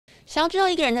想要知道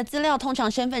一个人的资料，通常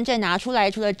身份证拿出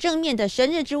来，除了正面的生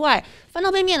日之外，翻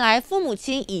到背面来，父母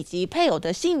亲以及配偶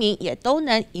的姓名也都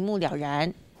能一目了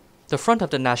然。The front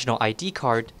of the national ID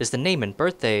card is the name and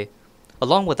birthday,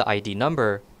 along with the ID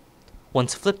number.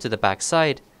 Once flipped to the back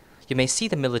side, you may see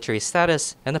the military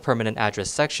status and the permanent address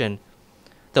section.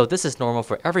 Though this is normal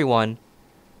for everyone,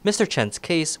 Mr. Chen's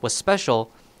case was special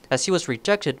as he was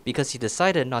rejected because he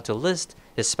decided not to list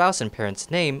his spouse and parents'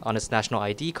 name on his national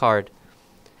ID card.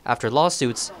 After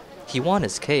lawsuits, he won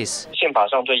his case. 宪法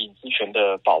上对隐私权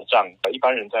的保障，一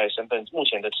般人在目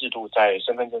前的制度在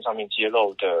身份证上面揭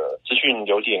露的资讯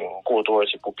有点过多，而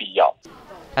且不必要。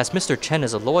As Mr. Chen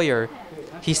is a lawyer,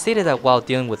 he stated that while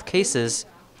dealing with cases,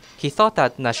 he thought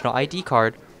that the national ID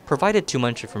card provided too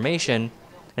much information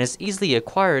and is easily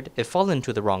acquired if fallen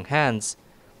into the wrong hands.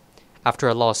 After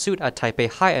a lawsuit at Taipei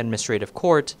High Administrative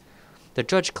Court, the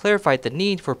judge clarified the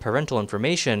need for parental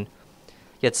information,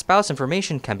 yet spouse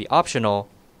information can be optional.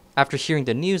 After hearing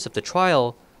the news of the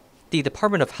trial, the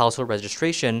Department of Household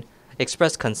Registration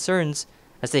expressed concerns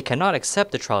as they cannot accept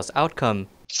the trial's outcome.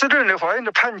 是认为法院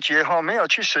的判决没有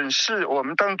去审视我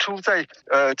们当初在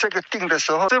这个定的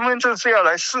时候，身份证是要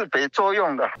来识别作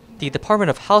用的。The Department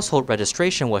of Household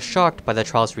Registration was shocked by the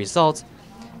trial's results,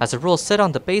 as the rule set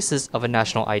on the basis of a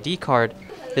national ID card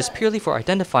is purely for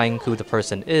identifying who the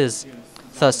person is.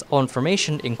 Thus, all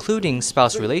information, including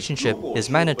spouse relationship, is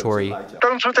mandatory.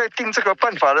 当初在定这个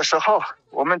办法的时候，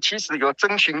我们其实有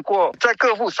征询过，在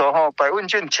各部首摆问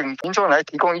卷，请民众来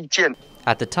提供意见。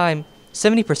At the time,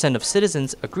 70% of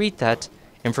citizens agreed that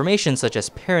information such as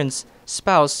parents,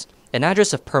 spouse, and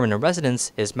address of permanent residence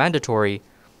is mandatory.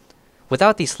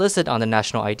 Without these listed on the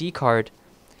national ID card,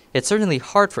 it's certainly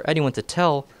hard for anyone to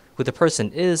tell who the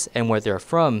person is and where they're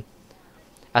from.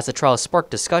 As the trial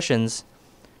sparked discussions,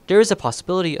 there is a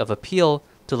possibility of appeal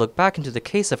to look back into the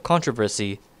case of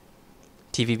controversy.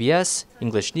 TVBS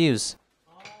English News.